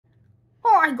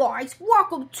Hi guys,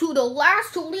 welcome to the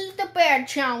last to leave the bed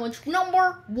challenge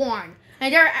number 1.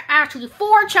 And there are actually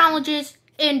 4 challenges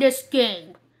in this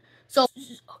game. So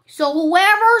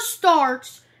whoever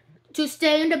starts to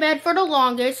stay in the bed for the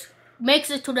longest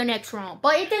makes it to the next round.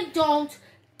 But if they don't,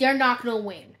 they're not gonna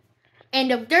win.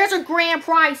 And there's a grand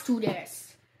prize to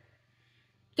this.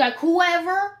 Like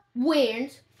whoever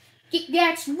wins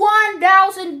gets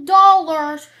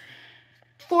 $1,000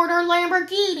 for their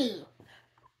Lamborghini.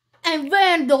 And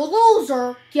then the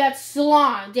loser gets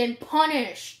slimed and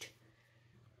punished.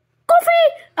 Goofy,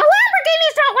 a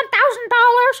Lamborghini's not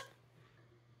 $1,000.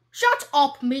 Shut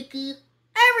up, Mickey.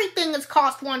 Everything has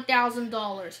cost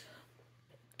 $1,000.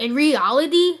 In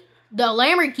reality, the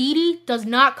Lamborghini does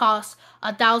not cost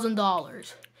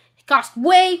 $1,000. It costs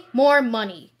way more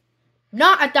money.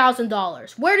 Not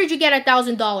 $1,000. Where did you get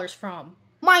 $1,000 from?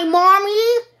 My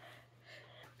mommy?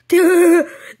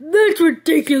 That's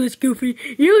ridiculous, Goofy.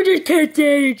 You just can't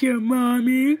say it's your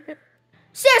mommy.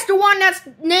 Says the one that's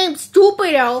named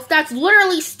Stupid Elf, that's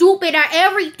literally stupid at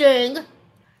everything.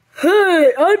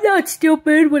 Hey, I'm not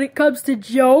stupid when it comes to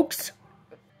jokes.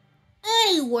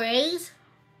 Anyways,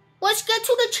 let's get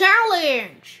to the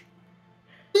challenge.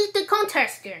 Meet the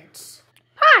contestants.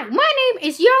 Hi, my name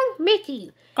is Young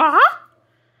Mickey. Uh-huh.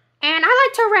 And I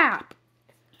like to rap.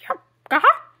 Yep.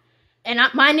 Uh-huh. And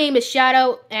my name is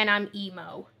Shadow, and I'm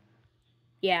emo.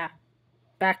 Yeah.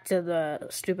 Back to the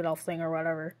stupid elf thing or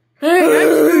whatever.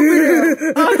 Hey,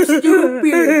 I'm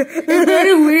stupid. And by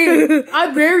the way,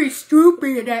 I'm very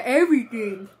stupid at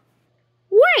everything.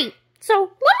 Wait, so let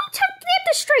me get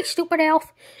this straight, stupid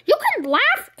elf. You can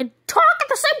laugh and talk at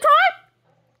the same time?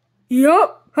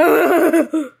 Yup.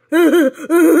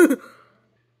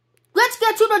 Let's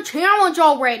get to the challenge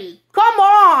already. Come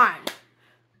on.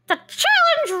 The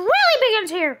challenge really begins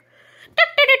here.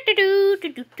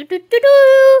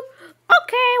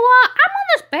 Okay, well, I'm on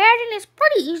this bed and it's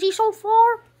pretty easy so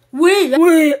far. Wait,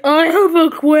 I have a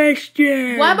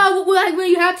question. What about when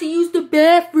you have to use the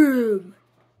bathroom?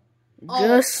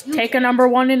 Just take a number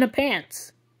 1 in the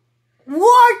pants.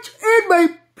 What? In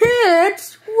my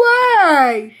pants?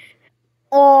 Why?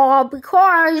 Oh,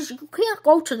 because you can't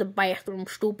go to the bathroom,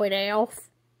 stupid elf.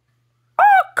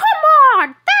 Oh, come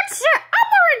on! That's it!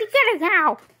 I'm already getting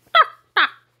out!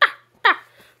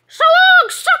 So long,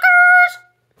 suckers!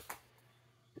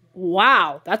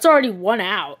 Wow, that's already 1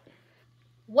 out.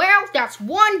 Well, that's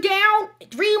 1 down,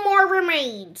 3 more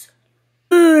remains.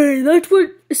 Hey, that's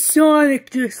what Sonic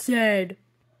just said.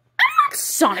 I'm not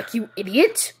Sonic, you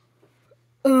idiot!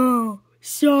 Oh,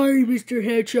 sorry, Mr.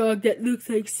 Hedgehog, that looks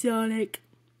like Sonic.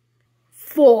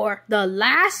 For the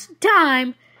last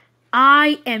time,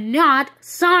 I am not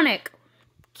Sonic.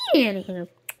 Get out of here.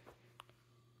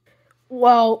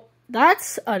 Well,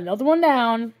 that's another 1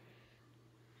 down.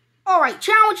 Alright,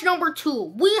 challenge number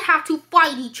 2. We have to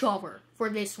fight each other for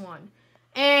this one.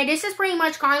 And this is pretty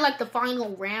much kind of like the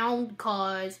final round,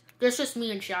 because there's just me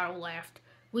and Shadow left.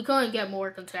 We couldn't get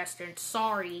more contestants.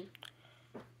 Sorry.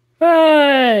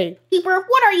 Hey! Keeper,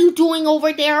 what are you doing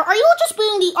over there? Are you just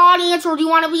being the audience, or do you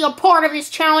want to be a part of this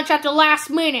challenge at the last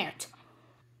minute?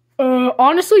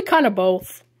 Honestly, kind of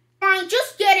both. Fine,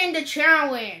 just get in the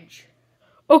challenge.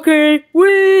 Okay,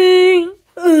 wing!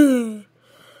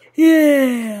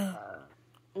 Yeah.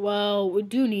 Well, we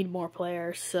do need more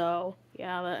players, so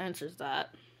yeah, that answers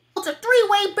that. It's a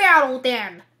 3-way battle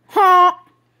then. Huh?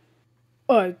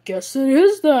 I guess it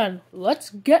is then. Let's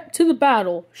get to the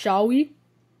battle, shall we?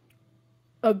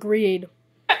 Agreed.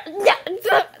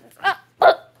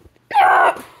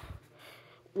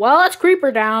 Well, let's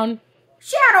Creeper down.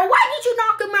 Shadow, why did you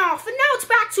knock him off? And now it's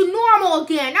back to normal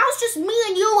again. Now it's just me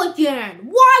and you again.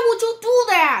 Why would you do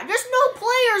that? There's no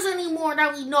players anymore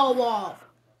that we know of.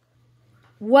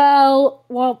 Well,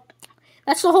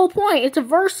 that's the whole point. It's a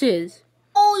versus.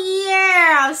 Oh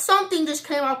yeah, something just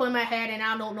came up in my head and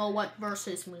I don't know what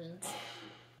versus means.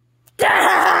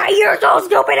 You're so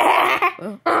stupid!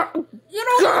 You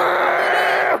know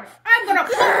what? I'm gonna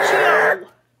punch you!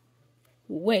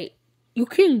 Wait, you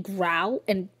can growl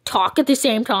and talk at the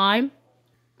same time?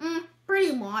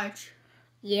 Pretty much.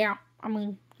 Yeah,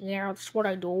 that's what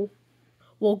I do.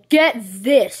 Well, get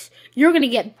this. You're gonna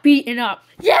get beaten up.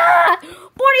 Yeah!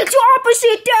 But it's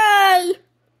opposite day!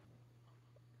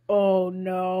 Oh,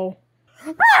 no.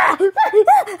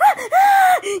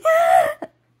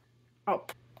 Oh.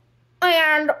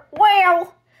 And,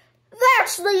 well,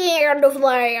 that's the end of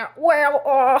that.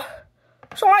 Well,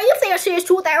 sorry if this is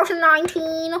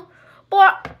 2019,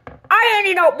 but I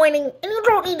ended up winning, and you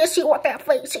don't need to see what that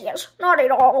face is. Not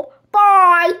at all.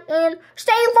 Bye, and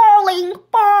stay falling.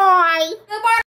 Bye. Goodbye.